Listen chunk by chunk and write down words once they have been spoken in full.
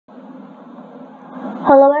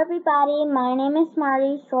Hello everybody, my name is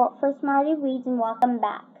Smarty, short for Smarty Reads, and welcome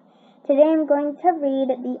back. Today I'm going to read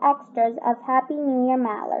the extras of Happy New Year,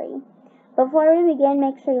 Mallory. Before we begin,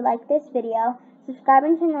 make sure you like this video, subscribe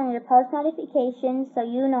and turn on your post notifications so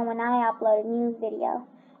you know when I upload a new video.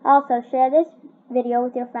 Also, share this video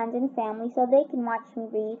with your friends and family so they can watch me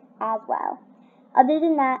read as well. Other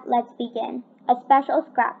than that, let's begin. A special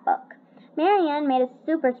scrapbook. Marianne made a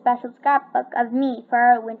super special scrapbook of me for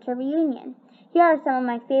our winter reunion. Here are some of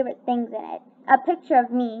my favorite things in it. A picture of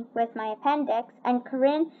me with my appendix and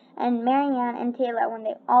Corinne and Marianne and Taylor when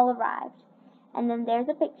they all arrived. And then there's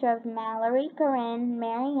a picture of Mallory, Corinne,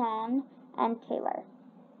 Marianne, and Taylor.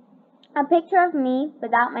 A picture of me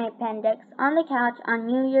without my appendix on the couch on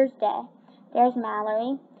New Year's Day. There's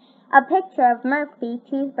Mallory. A picture of Murphy,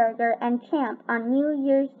 Cheeseburger, and Champ on New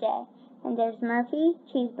Year's Day. And there's Murphy,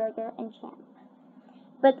 Cheeseburger, and Champ.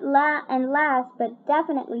 Last but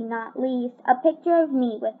definitely not least, a picture of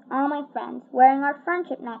me with all my friends wearing our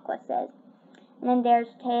friendship necklaces. And then there's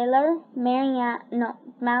Taylor,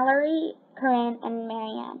 Mallory, Corinne, and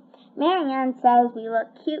Marianne. Marianne says we look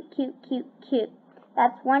cute.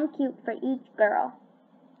 That's one cute for each girl.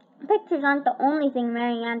 Pictures aren't the only thing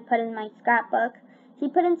Marianne put in my scrapbook. She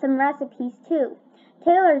put in some recipes too.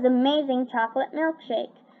 Taylor's amazing chocolate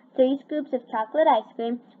milkshake. 3 scoops of chocolate ice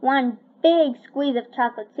cream, 1 big squeeze of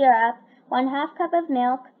chocolate syrup, 1/2 cup of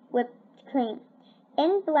milk, whipped cream.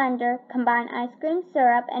 In blender, combine ice cream,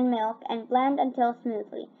 syrup, and milk and blend until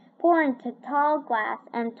smoothly. Pour into tall glass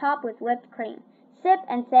and top with whipped cream. Sip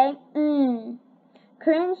and say, mmm.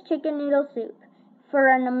 Corinne's chicken noodle soup. For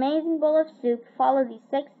an amazing bowl of soup, follow these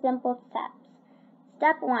 6 simple steps.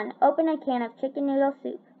 Step 1. Open a can of chicken noodle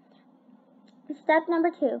soup. Step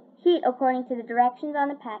number 2. Heat according to the directions on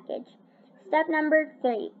the package. Step number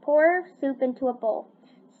 3. Pour soup into a bowl.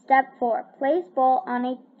 Step 4. Place bowl on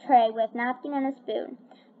a tray with napkin and a spoon.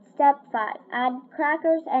 Step 5. Add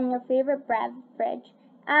crackers and your favorite beverage.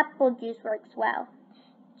 Apple juice works well.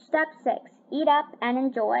 Step 6. Eat up and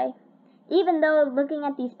enjoy. Even though looking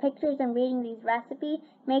at these pictures and reading these recipes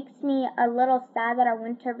makes me a little sad that our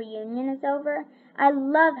winter reunion is over, I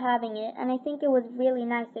love having it, and I think it was really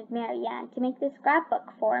nice of Marianne to make this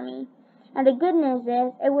scrapbook for me. And the good news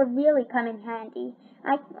is, it would really come in handy.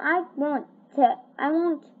 I won't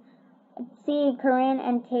see Corinne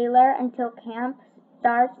and Taylor until camp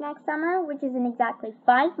starts next summer, which is in exactly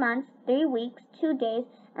 5 months, 3 weeks, 2 days,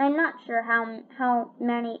 and I'm not sure how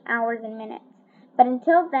many hours and minutes. But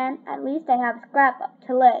until then, at least I have a scrapbook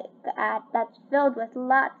to look at that's filled with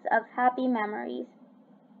lots of happy memories.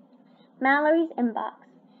 Mallory's inbox.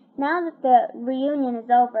 Now that the reunion is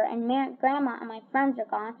over and Grandma and my friends are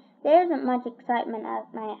gone, there isn't much excitement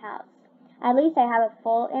at my house. At least I have a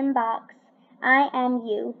full inbox. I am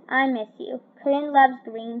you. I miss you. Corinne loves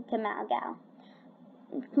green to Malgal.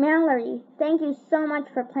 Mallory, thank you so much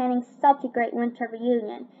for planning such a great winter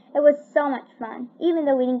reunion. It was so much fun, even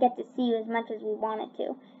though we didn't get to see you as much as we wanted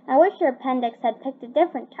to. I wish your appendix had picked a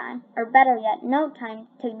different time, or better yet, no time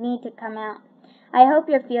to need to come out. I hope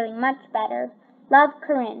you're feeling much better. Love,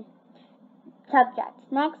 Corinne.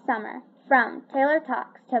 Subject, next summer. From Taylor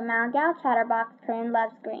Talks to Malgal Chatterbox, Corinne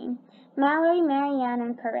Loves Green. Mallory, Marianne,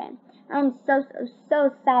 and Corinne. I'm so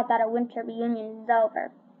sad that our winter reunion is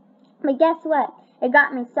over. But guess what? It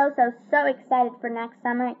got me so excited for next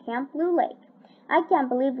summer at Camp Blue Lake. I can't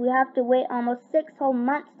believe we have to wait almost 6 whole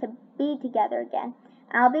months to be together again.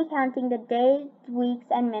 I'll be counting the days, weeks,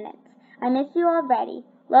 and minutes. I miss you already.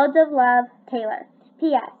 Loads of love, Taylor.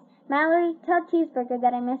 P.S. Mallory, tell Cheeseburger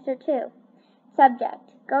that I miss her too.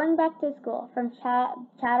 Subject, going back to school, from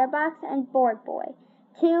Chatterbox and Board Boy.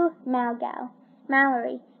 To Malgal.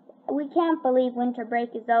 Mallory, we can't believe winter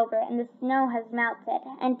break is over and the snow has melted,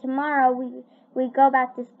 and tomorrow we go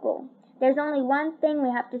back to school. There's only one thing we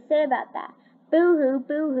have to say about that. Boo-hoo,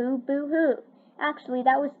 boo-hoo, boo-hoo. Actually,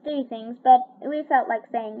 that was 3 things, but we felt like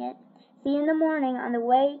saying it. See you in the morning on the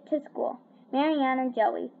way to school. Marianne and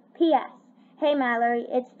Joey. P.S. Hey Mallory,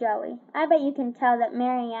 it's Joey. I bet you can tell that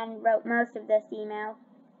Marianne wrote most of this email.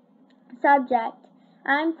 Subject,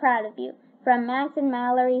 I'm proud of you. From Max and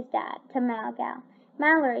Mallory's dad to Malgal.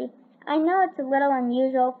 Mallory, I know it's a little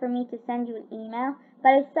unusual for me to send you an email, but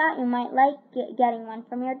I thought you might like getting one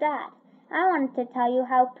from your dad. I wanted to tell you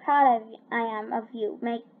how proud I am of you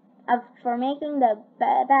for making the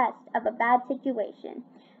best of a bad situation.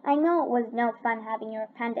 I know it was no fun having your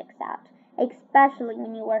appendix out, especially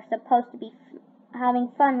when you were supposed to be having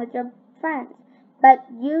fun with your friends, but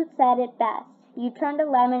you said it best. You turned a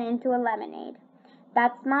lemon into a lemonade.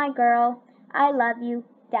 That's my girl. I love you,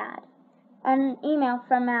 Dad. An email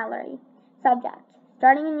from Mallory. Subject,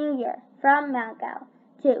 starting a new year. From Malgal.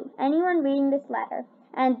 too, anyone reading this letter,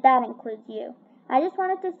 and that includes you. I just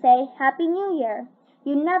wanted to say Happy New Year.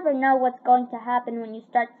 You never know what's going to happen when you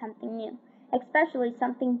start something new, especially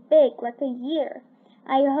something big like a year.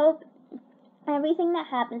 I hope everything that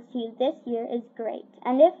happens to you this year is great,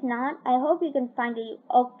 and if not, I hope you can find a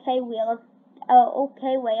okay way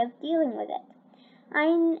of dealing with it.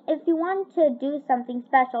 If you want to do something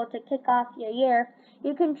special to kick off your year,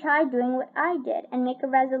 you can try doing what I did and make a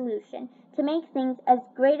resolution to make things as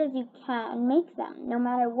great as you can make them, no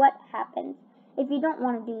matter what happens. If you don't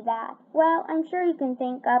want to do that, well, I'm sure you can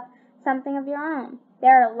think up something of your own.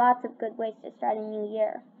 There are lots of good ways to start a new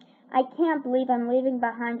year. I can't believe I'm leaving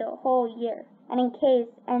behind a whole year, and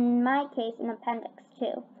in my case, an appendix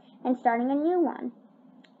too, and starting a new one.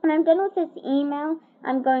 When I'm done with this email,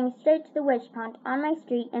 I'm going straight to the wish pond on my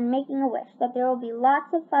street and making a wish that there will be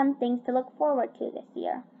lots of fun things to look forward to this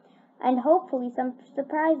year, and hopefully some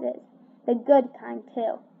surprises, the good kind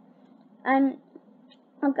too. I'm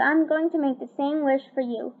going to make the same wish for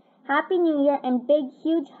you. Happy New Year and big,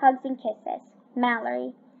 huge hugs and kisses.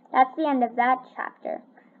 Mallory. That's the end of that chapter.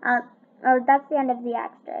 That's the end of the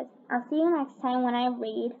extras. I'll see you next time when I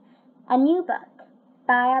read a new book.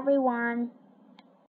 Bye, everyone.